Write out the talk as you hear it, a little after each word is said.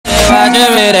Fam,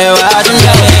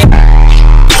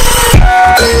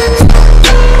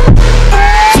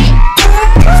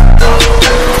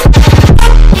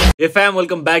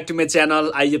 welcome back to my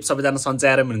channel. I hope सबैजना सन्चै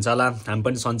आएर हुनुहुन्छ होला. हामी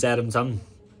पनि सन्चै आएर छौँ.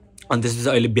 अनि त्यसपछि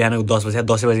अहिले बिहानको 10 बजे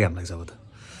 10 बजे घाम लाग्छ अब त.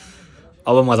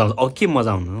 अब मजा आउँछ. अब के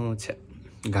मजा आउनु छ्या.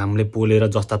 घामले पोलेर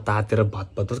जस्ता तातेर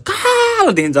भतभत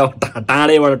कालो देखिन्छ.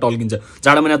 टाढैबाट टल्किन्छ.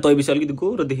 जाडो महिना तैबिस अलिकति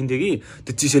गोरो देखिन्थ्यो कि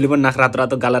त्यो चिसोले पनि नाक रातो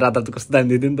रातो गाला रातो कस्तो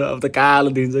दामी देखिन्थ्यो नि त. अब त कालो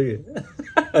देखिन्छ कि.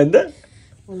 हैन त?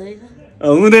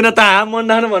 हुँदैन त मन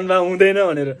नखानु भन्नु हुँदैन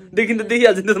भनेर. देखिन्छ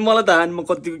देखिहाल्छ नि त मलाई त म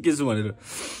कतिको के छु भनेर.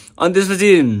 अनि त्यसपछि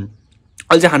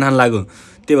अहिले चाहिँ खाना खान लाग्यो.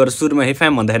 त्यही भएर सुरुमा हे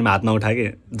फ्याम भन्दाखेरि हात नउठाएँ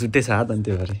जुट्टै छ हात. अनि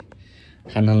त्यही भएर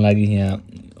खाना लागि यहाँ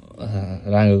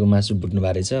राँगोको मासु भुट्नु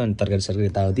भएको रहेछ. अनि तरकारी सरकारी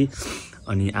यताउति.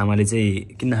 अनि आमाले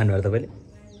चाहिँ किन खानु भयो तपाईँले?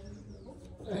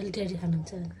 ड्याडी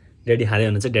खाँदै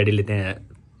हुनुहुन्छ. ड्याडीले त्यहाँ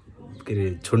के अरे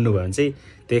छोड्नु भयो भने चाहिँ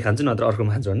त्यही खान्छु नत्र अर्को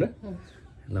खान्छु भनेर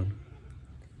ल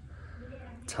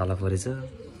छाला परेछ.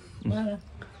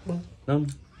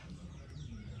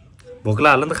 भोक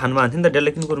लाग्यो नि त खानु भएको थियो नि त.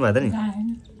 ड्याडीले किन गर्नु भएको थियो नि.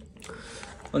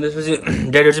 अनि त्यसपछि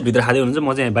ड्याडीहरू चाहिँ भित्र खाँदै हुनुहुन्छ.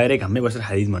 म चाहिँ यहाँ बाहिरै घाममै बसेर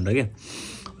खाइदिनु भनेर क्या.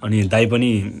 अनि दाइ पनि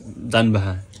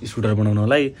जानुभयो स्कुटर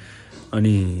बनाउनलाई.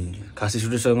 अनि खास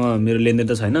स्कुटरसँग मेरो लेनदेन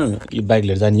त छैन. यो बाइक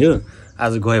लिएर जाने हो.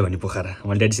 आज गयो भने पोखरा.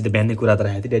 मैले ड्याडीसित बिहानै कुरा त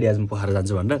राखेको थिएँ. ड्याडी आज म पोखरा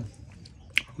जान्छु भनेर.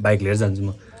 बाइक लिएर जान्छु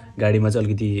म. गाडीमा चाहिँ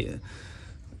अलिकति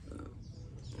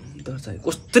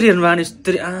कस्तरी हेर्नु भयो भने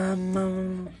यस्तरी आमा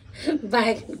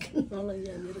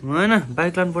होइन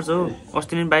बाइक लानुपर्छ हो.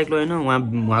 अस्ति नै बाइक लगेन. उहाँ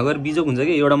गएर बिजोग हुन्छ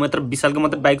कि. एउटा मात्र विशालको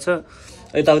मात्र बाइक छ.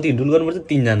 यताउति हिँडुल गर्नुपर्छ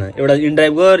 3 जना. एउटा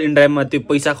इनड्राइभ गर. इनड्राइभमा त्यो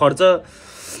पैसा खर्च.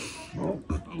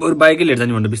 बरु बाइकै लिएर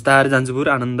जाने भनेर बिस्तारै जान्छु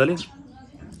बरु आनन्दले.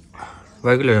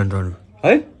 बाइकै लिएर जानु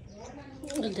है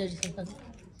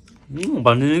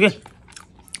भनिदिनु के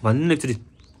भनिदिनु एकचोटि.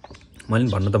 मैले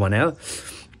पनि भन्नु त भने हो.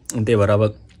 अनि त्यही भएर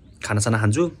अब खानासाना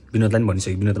खान्छु. विनोदलाई पनि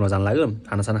भनिसकेँ. विनोदमा जानु लाग्यो.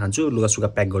 खानासाना खान्छु. लुगासुगा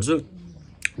प्याक गर्छु.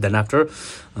 Then after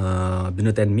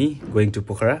Vinod and me going to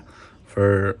Pokhara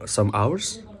for some hours.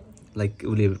 Like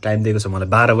उसले टाइम दिएको छ मलाई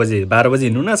 12 बजे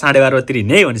हिँड्नु न 12:30 बजीतिर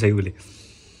हिँड्ने है भनिसक्यो उसले.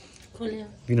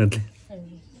 विनोदले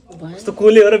कस्तो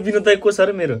कोले हो र विनोद को छ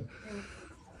र मेरो.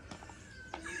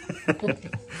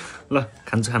 ल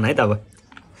खान्छु खाना है त. अब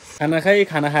खाना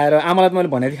खाएर आमालाई त मैले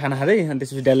भनेको थिएँ खाना खाँदै. अनि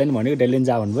त्यसपछि ड्याडीले पनि भनेको. ड्याडीले पनि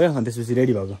जा भन्नुभयो. अनि त्यसपछि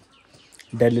रेडी भएको.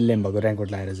 ड्याडीले ल्याम्प भएको ऱ्याङ्कोट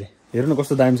लगाएर चाहिँ हेर्नु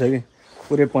कस्तो दामी छ कि.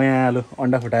 पुरै पयालो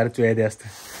अन्डा फुटाएर चुहाइदिए जस्तो.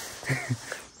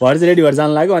 भएर चाहिँ रेडी भएर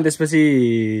जानु लाग्यो. अनि त्यसपछि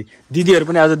दिदीहरू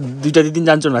पनि आज 2टा दिदी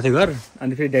जान्छु भएको थियो घर.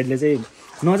 अनि फेरि ड्याडीले चाहिँ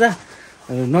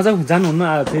नजाऊ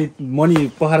जानुहुन्न. फेरि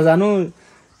मनी पोखरा जानु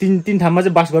 3 ठाउँमा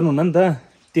चाहिँ बास गर्नुहुन्न नि त.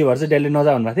 त्यो भएर चाहिँ ड्याडीले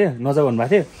नजाऊ भन्नुभएको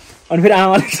थियो. अनि फेरि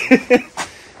आमाले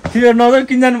तिमीहरू नजाऊ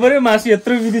किन जानु पऱ्यो मासु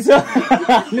यत्रो विधि छ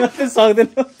मात्रै सक्दैन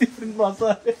बस्छ.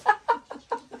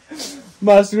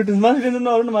 मासु टेन्सन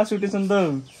नगर्नु. मासु टेन्सन त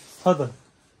छ त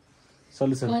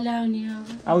सल्युसन.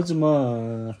 आउँछु म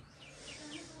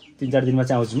 3-4 दिनमा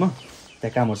चाहिँ आउँछु म.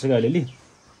 त्यहाँ कामहरू छ कि अलिअलि.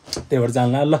 त्यही भएर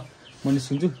जानु ल म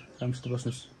निस्किन्छु. राम्रोसित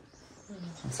बस्नुहोस्.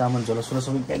 सामान झोला सोला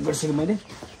सबै प्याक गरिसकेँ मैले.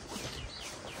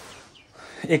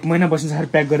 1 महिना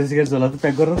बसिन्छ प्याक गरिसकेँ. झोला त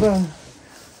प्याक गरेर त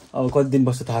अब कति दिन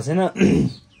बस्छु थाहा छैन.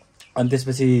 अनि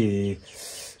त्यसपछि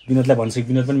विनोदलाई भनिसकेँ.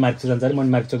 विनोद पनि मार्केट जान्छ अरे. मैले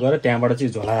मार्केट गएर त्यहाँबाट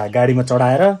चाहिँ झोला गाडीमा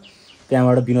चढाएर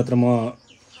त्यहाँबाट विनोद र म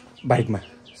बाइकमा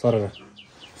सरेर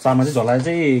सामान चाहिँ झोला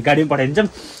चाहिँ गाडीमा पठाइदिन्छौँ.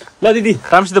 ल दिदी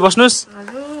राम्रोसित बस्नुहोस्.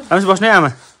 राम्रोसित बस्नु है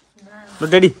आमा. ल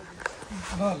ड्याडी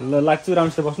ल लाग्छु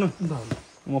राम्रोसित बस्नु.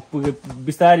 म पुगेँ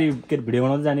बिस्तारै के अरे भिडियो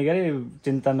बनाउँदै जाने के अरे.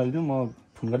 चिन्ता नलिनु म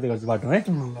फोन गर्दै गर्छु बाटो है.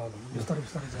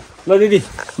 ल दिदी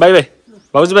बाई बाई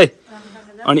भाउजू भाइ.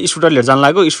 अनि स्कुटर लिएर जानु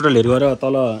लाग्यो. स्कुटर लिएर गएर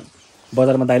तल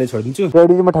बजारमा दाइले छोडिदिन्छु.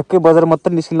 रेडी म ठ्याक्कै बजार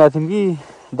मात्रै निस्किन लागेको थियौँ कि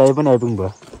दाइ पनि आइपुग्नु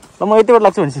भयो. ल म यतिबाट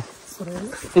लाग्छु भनेपछि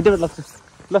यतिबाट लाग्छु.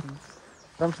 ल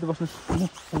राम्रोसित बस्नुहोस्.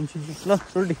 ल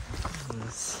सोल्टी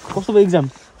कस्तो भयो एक्जाम?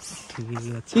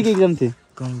 के एक्जाम थियो?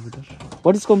 Computer.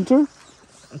 What is computer?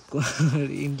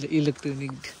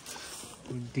 Electronic.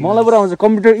 मलाई पुरा आउँछ.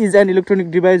 Computer is an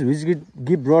electronic device which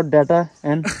give broad data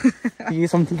and के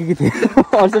समथिङ के थियो.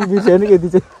 अल्सो बिर्सेन कि यति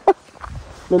चाहिँ.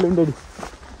 ल ड्याडी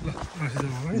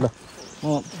ल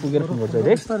म पुगेर फोन गर्छु है.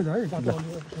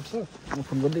 म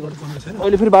फोन गर्दै गर्छु.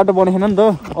 अहिले फेरि बाटो बनेन नि त.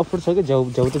 अप्ठ्यारो छ कि झ्याउ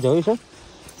त झ्याउ छ.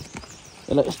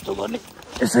 यसलाई यस्तो गर्ने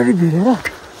यसरी भिरेर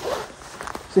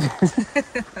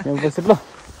बस्छु. ल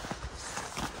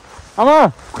आमा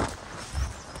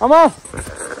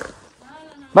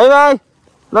बाई बाई.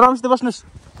 ल राम्रोसित बस्नुहोस्.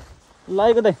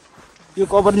 लागेको दाइ यो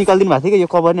कभर निकालिदिनु भएको थियो कि. यो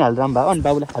कभर नि हालेर राम्रो भयो. अनि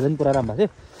बाबुले खाजा पनि पुरा राम्रो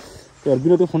भएको थियो.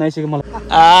 विनोदको फोन आइसक्यो मलाई.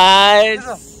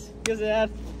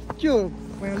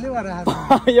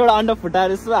 एउटा अन्डा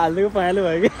फुटाएर यसो हालिदिएको पहेँलो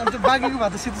भयो कि. बाँकीको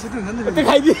भात सेतो हुन्छ नि त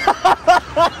खाइदियो.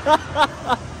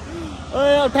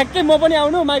 ठ्याक्कै म पनि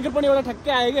आउनु माइक्रो पनि एउटा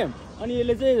ठ्याक्कै आयो क्या अनि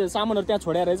यसले चाहिँ सामानहरू त्यहाँ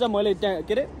छोडेर रहेछ मैले त्यहाँ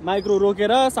के अरे माइक्रो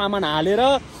रोकेर सामान हालेर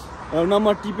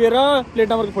नम्बर टिपेर प्लेट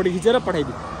नम्बरको फोटो खिचेर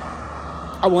पठाइदिएँ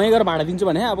अब वहीँ गएर भाडा दिन्छु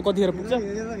भने अब कतिखेर पुग्छ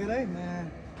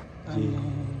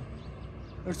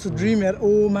इट्स अ ड्रीम यार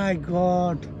ओ माय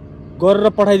गॉड गरेर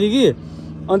पठाइदिएँ कि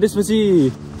अनि त्यसपछि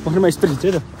पखरीमा यस्तो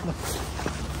खिच्यो त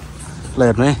ल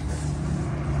हेर्नु है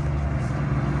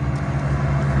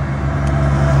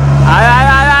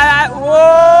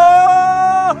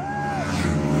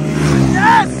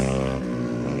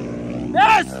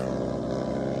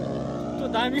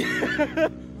दामी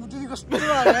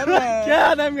क्या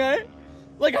दामी है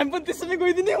लाइक हामी पनि त्यसरी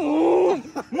गइदिने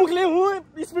मुखले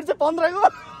स्पिड चाहिँ 15 को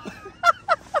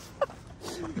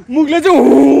मुखले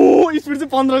चाहिँ स्पिड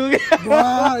चाहिँ 15 को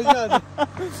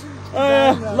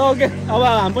ल ओके अब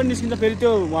हामी पनि निस्किन्छ फेरि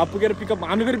त्यो वहाँ पुगेर पिकअप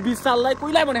हामीले फेरि 20 साललाई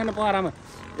कोहीलाई पनि खान पहरामा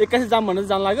 81 जाम भनेर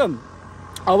जान लाग्यो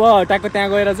अब ट्याक्क त्यहाँ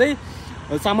गएर चाहिँ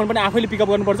सामान पनि आफैले पिकअप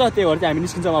गर्नुपर्छ त्यही भएर चाहिँ हामी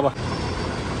निस्किन्छौँ अब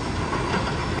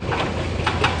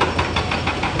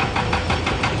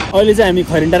अहिले चाहिँ हामी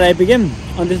खरिन्डार आइपुग्यौँ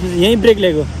अनि त्यसपछि यहीँ ब्रेक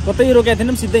लिएको कतै रोकेको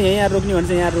थिएनौँ सिधै यहीँ आएर रोक्ने भने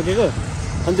चाहिँ यहाँ रोकेको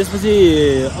अनि त्यसपछि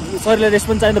शरीरलाई रेस्ट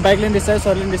पनि चाहियो बाइकले रेस्ट चाहियो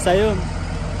शरीरले रेस्ट चाहियो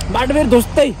बाटो फेरि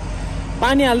धोस्तै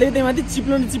पानी हाल्दै त्यही माथि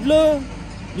चिप्लो न चिप्लो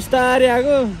बिस्तारै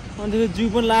आएको अनि त्यसपछि जिउ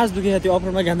पनि लास्ट दुखेको थियो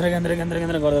अफरमा ग्यान्द्रा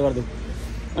गर्दा गर्दै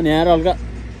अनि यहाँ हल्का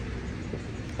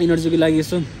इनर्जीको लागि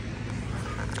यसो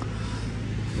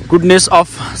गुडनेस अफ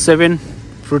 7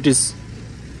 फ्रुटिज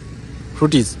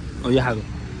हो यो खाएको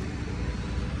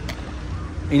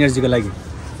इनर्जीको लागि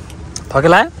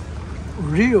थकेला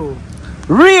रियो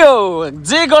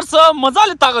जे गर्छ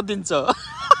मजाले ताकत दिन्छ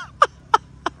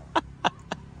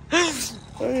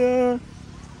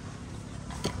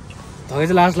थके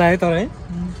चाहिँ लास्ट लाग्यो तर है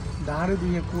ढाडे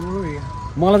दुख्यो कुरो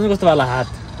मलाई चाहिँ कस्तो वाला हात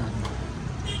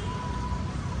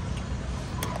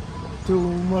त्यो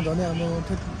म धने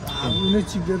उनी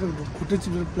चिप्लेर खुट्टा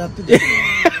चिप्लेर प्लात्ती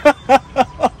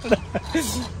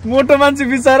मोटो मान्छे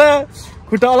बिचारा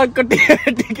खुट्टा अलग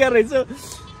टिकेर रहेछ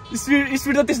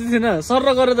स्पिड त त्यस्तो थिएन सर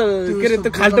गरेर त के अरे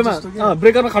त्यो खाल्टोमा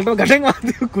ब्रेकरमा खाल्टोमा घाटेङमा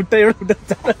त्यो खुट्टा एउटा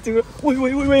खुट्टा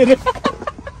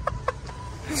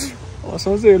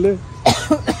सोच्यो यसले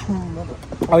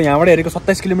अब यहाँबाट हेरेको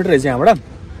 27 किलोमिटर रहेछ यहाँबाट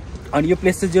अनि यो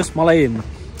प्लेस चाहिँ जोस् मलाई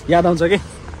याद आउँछ कि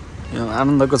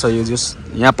आनन्दको छ यो जोस्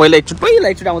यहाँ पहिला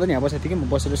एकचोटि आउँदा नि यहाँ बसेको थिएँ कि म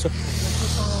बसेर यसो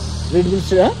रेड बुल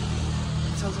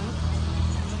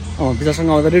विचारसँग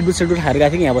आउँदा रेड बुल सेल्टर खाएर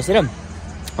गएको थिएँ कि यहाँ बसेर अनि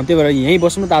त्यही भएर यहीँ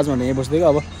बस्नु त आज भनेर यहीँ बसिदिएको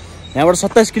अब यहाँबाट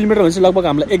 27 किलोमिटर भनेपछि लगभग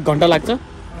हामीलाई 1 घन्टा लाग्छ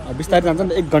बिस्तारै जान्छ नि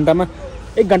त 1 घन्टामा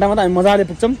त हामी मजाले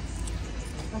पुग्छौँ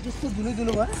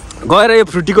गएर यो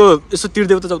फ्रुटीको यसो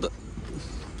तिर्देऊ त जाऊ त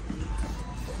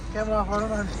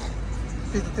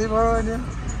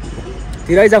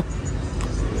तिरै जाऊ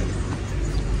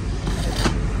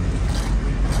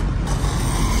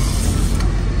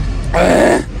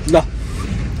ल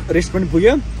रेस्ट पनि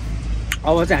पुग्यो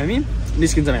अब चाहिँ हामी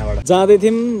निस्किन्छौँ यहाँबाट जाँदै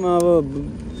थियौँ अब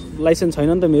लाइसेन्स छैन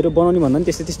नि त मेरो बनाउने भन्दा पनि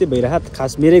त्यस्तै भइरहेको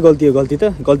खास मेरै गल्ती हो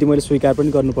गल्ती मैले स्वीकार पनि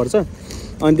गर्नुपर्छ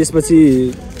अनि त्यसपछि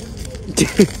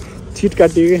छिट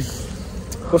काटियो कि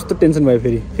कस्तो टेन्सन भयो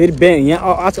फेरि ब्याङ्क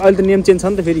यहाँ आज अहिले त नियम चेन्ज छ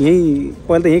नि त फेरि यहीँ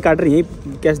पहिला त यहीँ काटेर यहीँ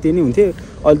क्यास दिए नि हुन्थ्यो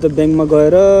अहिले त ब्याङ्कमा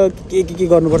गएर के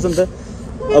गर्नुपर्छ नि त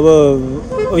अब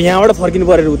यहाँबाट फर्किनु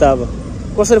पऱ्यो उता अब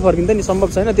कसरी फर्किन्छ नि सम्भव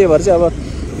छैन त्यही भएर चाहिँ अब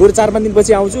बरु 4-5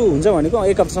 दिनपछि आउँछु हुन्छ भनेको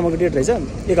 1 हप्तासम्मको डेट रहेछ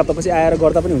 1 हप्तापछि आएर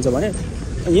गर्दा पनि हुन्छ भने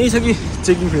यहीँ छ कि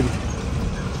चेकिङ फेरि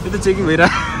यो त चेकिङ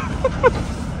भइरहेको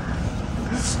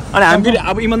अनि हामी फेरि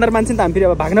अब इमान्दार मान्छे नि त हामी फेरि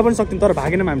अब भाग्न पनि सक्थ्यौँ तर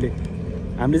भागेनौँ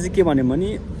हामीले चाहिँ के भन्यो भने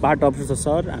बाटो अप्ठ्यारो छ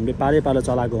सर हामीले पालो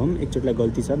चलाएको हौँ एकचोटिलाई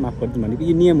गल्ती छ माफ गरिदिनु भनेको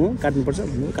यो नियम हो काट्नुपर्छ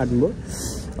काट्नुभयो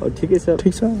अब ठिकै छ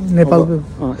ठिक छ नेपालको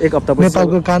 1 हप्तापछि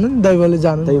नेपालको कानुन दैवले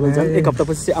जानु 1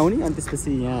 हप्तापछि चाहिँ आउने अनि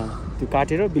त्यसपछि यहाँ त्यो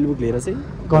काटेर बिलबुक लिएर चाहिँ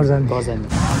घर जाने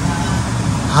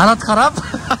हालत खराब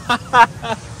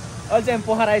अहिले चाहिँ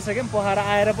पोखरा आइसक्यौँ पोखरा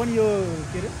आएर पनि यो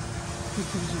के अरे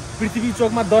पृथ्वी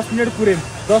चोकमा 10 मिनट कुर्यौँ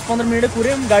 10-15 मिनटै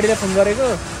कुर्यौँ गाडीलाई फोन गरेको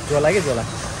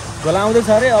झोला आउँदैछ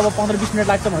अरे अब 15-20 मिनट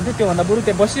लाग्छ भन्थ्यो त्योभन्दा बरु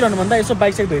त्यहाँ बसिरहनु भन्दा यसो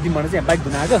बाइक साइक धोइदिउँ भने चाहिँ बाइक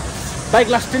धुन आएको बाइक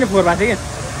लास्टै नै फोहोर भएको थियो क्या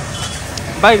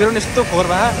बाइकहरू पनि यस्तो फोहोर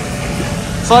भयो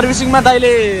सर्भिसिङमा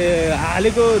दाइले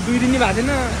हालेको 2 दिन नै भएको थिएन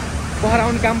पोखरा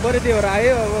आउने काम पऱ्यो त्यही भएर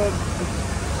आयो अब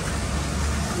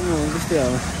त्यस्तै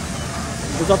अब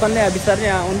जतनले बिस्तारै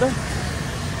आउनु त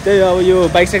त्यही अब यो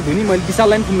बाइक साइक धुने मैले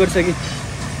विशाललाई पनि फोन गरिसकेँ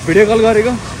भिडियो कल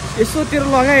गरेको यसो तेरो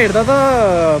लगाइ हेर्दा त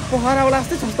पोखरावाला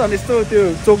जस्तै छ त यस्तो त्यो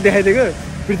चोक देखाइदिएको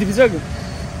पृथ्वी चोक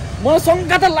मलाई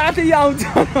शङ्का त लाथे यो आउँछ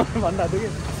भन्दा थियो कि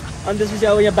अनि त्यसपछि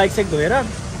अब यहाँ बाइक साइक धोएर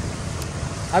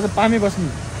आज पामै बस्नु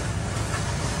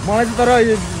मलाई चाहिँ तर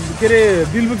यो के अरे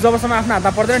बिलबुक जबसम्म आफ्नो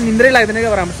हातमा पर्दैन निन्द्रै लाग्दैन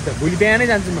क्या राम्रोसित भोलि बिहानै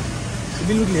जान्छु म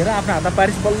बिलुक लिएर आफ्नो हातमा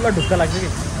पारिस बल्ल ढुक्क लाग्छ कि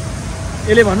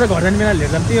यसले भन्छ घर जाने बेला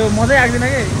लिएर जान्छ त्यो मजै आउँदैन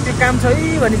कि त्यो काम छ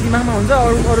है भन्ने दिमागमा हुन्छ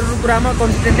अरू कुरामा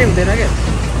कन्सन्ट्रेटै हुँदैन क्या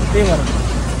त्यही भएर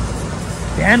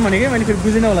ध्यान भनेकै मैले फेरि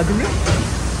बुझिनँ होला तिमीले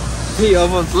त्यही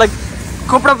अब लाइक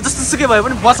कपडा जस्तो सुकै भए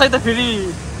पनि बसाइ त फेरि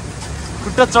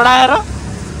खुट्टा चढाएर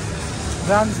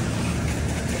जान्छ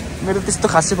मेरो त्यस्तो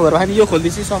खासै भएर हामी यो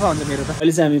खोलिदिएपछि सफा हुन्छ मेरो त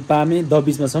अहिले चाहिँ हामी पामे द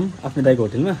बिचमा छौँ आफ्नो दाइको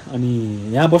होटेलमा अनि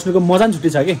यहाँ बस्नुको मजा पनि छुट्टी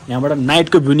छ कि यहाँबाट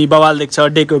नाइटको भ्यू नि बवाल देख्छ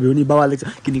डेको भ्यू नि बवाल देख्छ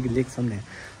किनकि लेक छ नि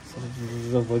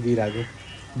बगिरहेको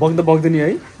बग्दैन है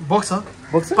बग्छ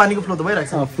पानीको फ्लो त भइरहेको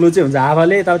छ फ्लो चाहिँ हुन्छ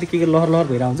हावाले यताउति के लहर लहर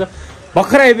भइरहेको हुन्छ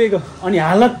भर्खर आइपुगेको अनि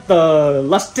हालत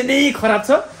लस्टे नै खराब छ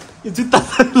यो जुत्ता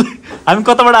हामी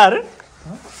कताबाट आएर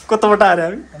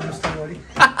हामी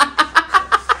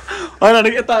होइन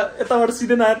यताबाट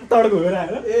सिधै नआएर यताबाट घुमेर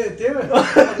आएर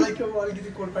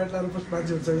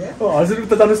हजुर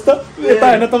त जानुहोस् त यता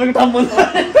होइन तपाईँको ठाउँ मन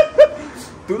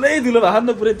धुलै धुलो भएको नि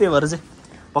त पुरै त्यही भएर चाहिँ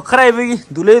भर्खर आइपुग्यो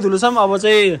धुलै धुलो छ अब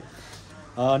चाहिँ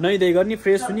नुहाइधुवाइ गर्ने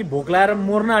फ्रेस हुने भोक लाएर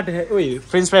मर्न आँटेको ओइ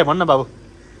फ्रेन्च फ्राई भन्न बाबु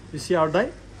सी आउट दाइ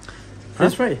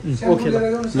फ्रेन्च फ्राई ओके ल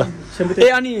ए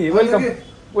अनि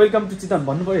वेलकम टु चितवन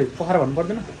भन्नु पऱ्यो पोखरा भन्नु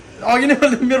पर्दैन अघि नै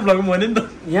मेरो भ्लगमा भने नि त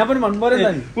यहाँ पनि भन्नु पऱ्यो नि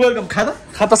त वेलकम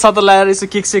खाता साता लगाएर यसो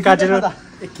केक सेक काटेर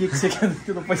केक सेक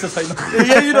त्यो त पैसा छैन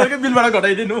यिनीहरूकै बिलबाट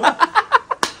घटाइदिनु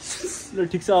ल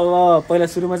ठिक छ अब पहिला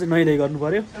सुरुमा चाहिँ नुहाइधुवाइ गर्नु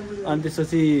पऱ्यो अनि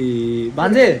त्यसपछि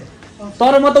भान्जे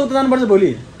तर म त उता जानुपर्छ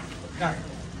भोलि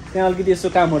त्यहाँ अलिकति यसो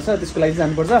कामहरू छ त्यसको लागि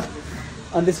जानुपर्छ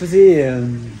अनि त्यसपछि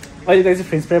अहिले चाहिँ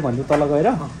फ्रेन्च फ्राई भन्छु तल गएर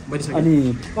अनि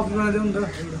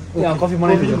कफी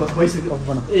बनाइदिनु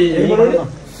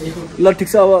ल ठिक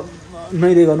छ अब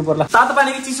नुहाइधुवाइ गर्नु पर्ला तातो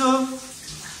पानी कि चिसो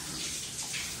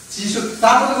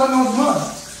तातो त गर्नु म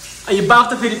यो बाफ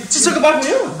त फेरि चिसोको बाफ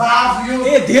हो बाफ यो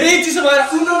ए धेरै चिसो भएर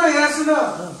सुन न यहाँ सुन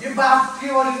यो बाफ के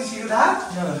गरेको निस्कियो थाहा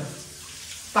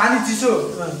पानी चिसो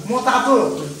म तातो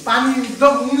पानी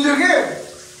एकदम उम्ल्यो के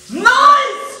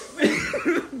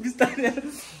बिस्तारै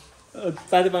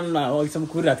तातो पानीमा अघिसम्म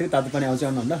कुरिरहेको थियो तातो पानी आउँछ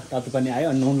भन्दा तातो पानी आयो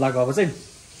अनि नुन लाग्यो अब चाहिँ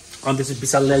अनि त्यसपछि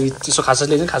विशाल ल्यायो चिसो खासस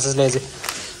ल्याएछ खासस ल्याए चाहिँ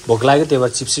भोक लाग्यो त्यही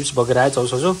भएर चिप्स बोकेर आयो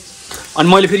चाउचाउ अनि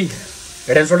मैले फेरि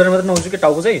हेड एन्ड सोल्डर मात्रै नुहाउँछु कि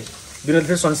टाउको चाहिँ बिरुवा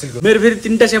फेरि सनसिल्कको मेरो फेरि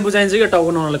 3टा स्याम्पू चाहिन्छ कि टाउको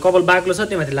नुहाउनलाई कपाल बाक्लो छ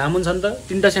त्यहाँमाथि लामो छ नि त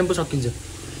 3टा स्याम्पू सकिन्छ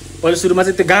पहिला सुरुमा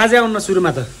चाहिँ त्यो गाजा आउन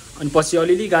सुरुमा त अनि पछि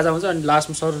अलिअलि गाजा हुन्छ अनि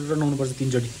लास्टमा सर नुहाउनुपर्छ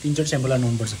 3चोटि स्याम्पू लगाएर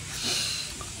नुहाउनुपर्छ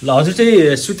ल हजुर चाहिँ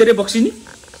सुतेरै बक्सिनी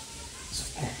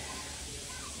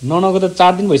ननुहाएको त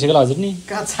 4 दिन भइसक्यो हजुर नि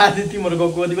कहाँ 4 दिन तिम्रो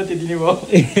गएको अधिको त्यति नै भयो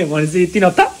ए भनेपछि 3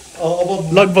 हप्ता अब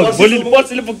लगभग भोलि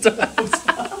पर्सिले पुग्छ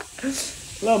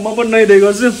ल म पनि नुहाइधुवाइ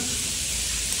गर्छु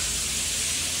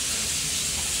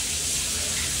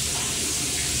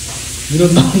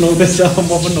नुहाउँदैछ म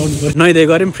पनि नुहाउनु पर्यो नुहाइधुवाइ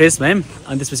गऱ्यौँ फ्रेस भयौँ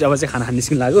अनि त्यसपछि अब चाहिँ खाना खान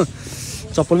निस्किनु लाग्यो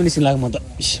चप्पलमै निस्किनु लाग्यो म त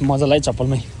मजा लाग्यो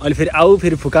चप्पलमै अहिले फेरि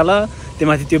फेरि फुकाल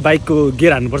त्यहाँमाथि त्यो बाइकको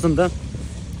गियर हान्नुपर्छ नि त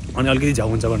अनि अलिकति झ्याउ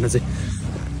हुन्छ भन्नु चाहिँ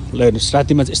ल हेर्नुहोस्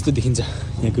रातिमा चाहिँ यस्तो देखिन्छ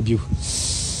यहाँको भ्यू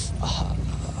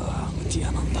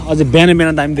आनन्द अझै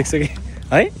बिहान दामी देख्छ कि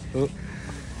है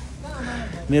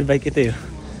मेरो बाइक यतै हो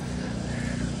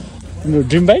मेरो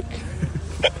ड्रिम बाइक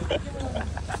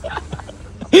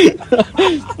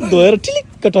धोएर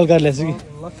ठिलिक्क टल्काएर ल्याएको छु कि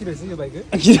लकी रहेछ यो बाइक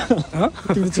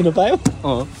तिमीले छुन पायौ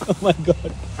माई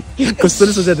गड कस्तो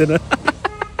नै सोचेको थिएन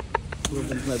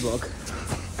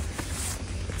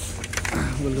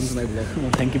welcome to my blog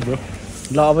thank you bro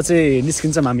ल अब चाहिँ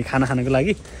निस्किन्छौँ हामी खाना खानको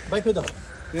लागि बाइक त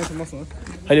यहाँ छ मसँग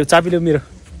अहिले चाबी ल्याऊ मेरो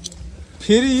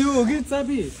फेरि यो हो कि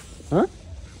चाबी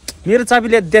मेरो चाबी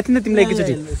ल्याएको थिएन तिमीलाई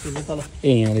एकैचोटि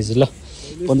ए यहाँ रहेछ ल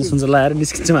पन्ध्र सुन्छ लगाएर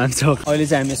निस्किन्छौँ हामी छ अहिले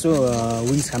चाहिँ हामी यसो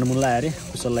विङ्स खानु मन लाग्यो अरे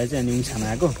कुशललाई चाहिँ अनि विङ्स खानु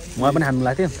आएको मलाई पनि खानु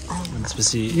लाग्थ्यो अनि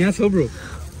त्यसपछि यहाँ छ ब्रो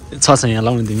छ यहाँ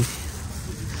लाउनु तिमी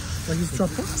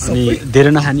अनि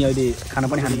धेरै नखाने अहिले खाना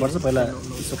पनि खानुपर्छ पहिला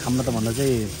यसो खाम्न त भन्दा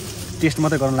चाहिँ टेस्ट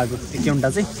मात्रै गर्न लाग्यो एक घन्टा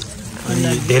चाहिँ अनि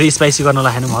धेरै स्पाइसी गर्न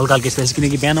लाग्यो हल्का हल्का स्पाइसी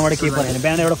किनकि बिहानबाट केही परेन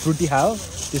बिहान एउटा फ्रुटी खायो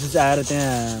त्यसपछि आएर त्यहाँ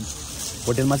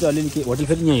होटेलमा चाहिँ अलिअलि के होटेल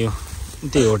फेरि यहीँ हो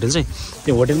त्यही होटेल चाहिँ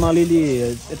त्यो होटेलमा अलिअलि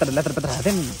यता ल्यात्र पेत्र खाएको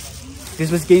थियो नि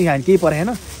त्यसपछि केही परेन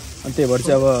अनि त्यही भएर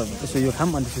चाहिँ अब यसो यो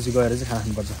खाऊँ अनि त्यसपछि गएर चाहिँ खाना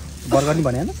खानुपर्छ बर्गर नि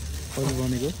भने होइन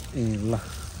भनेको ए ल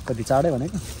कति चाँडै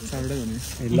भनेको चाँडै भने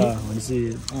ए ल भनेपछि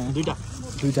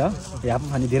दुईवटा हाफ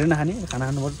खाने धेरै नखाने खाना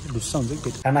खानुपर्छ ढुस्सा हुन्छ कि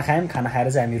खाना खायौँ खाना खाएर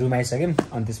चाहिँ हामी रुम आइसक्यौँ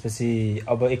अनि त्यसपछि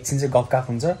अब एकछिन चाहिँ गफकाफ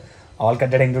हुन्छ हल्का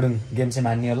डेडेङ डुडुङ गेम चाहिँ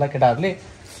मान्ने होला केटाहरूले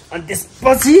अनि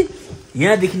त्यसपछि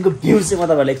यहाँदेखिको भ्यू चाहिँ म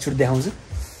तपाईँहरूलाई एकचोटि देखाउँछु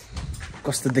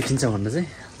कस्तो देखिन्छ भन्दा चाहिँ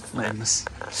हेर्नुहोस्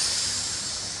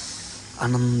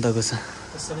आनन्दको छ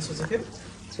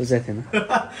सोचेको थिएन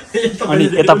अनि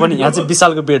यता पनि यहाँ चाहिँ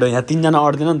विशालको बेड हो यहाँ 3जना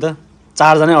अट्दैन नि त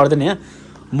 4जनै अट्दैन यहाँ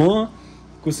म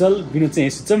कुशल विनोद चाहिँ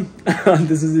यहाँ सुत्छौँ अनि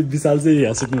त्यसपछि विशाल चाहिँ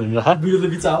यहाँ सुत्नु भनेर विनोद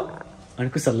बिचा हो अनि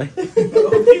कुशललाई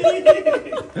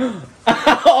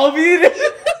अबिर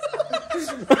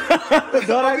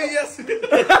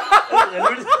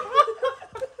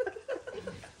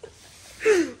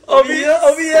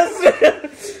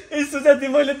सोचा थिएँ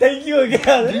मैले थ्याङ्क यू हो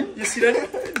क्या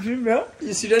ड्रिम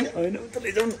यो सिडन होइन उता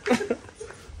लैजाउँ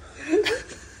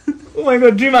ओ माइ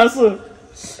गॉड ड्रिम आसो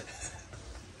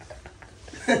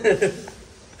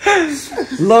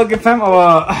ल के फ्याम अब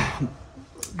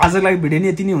आजको लागि भिडियो नि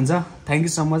यति नै हुन्छ thank you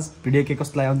so much video के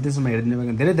कस्तो लाग्यो अन्त्यसम्म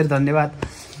हेरिदिनु धेरै धेरै धन्यवाद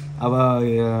अब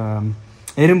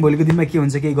हेरौँ भोलिको दिनमा के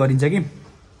हुन्छ के गरिन्छ कि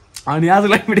अनि आजको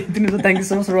लागि भिडियो यति नै हुन्छ thank you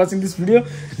so much for watching this video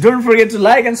don't forget to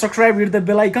like and subscribe hit the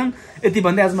बेल आइकन यति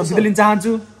भन्दै आज म बिदा लिन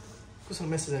चाहन्छु कुशल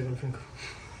मेसेज आयो गर्लफ्रेन्डको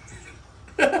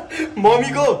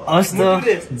मम्मीको हस् त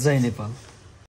जय नेपाल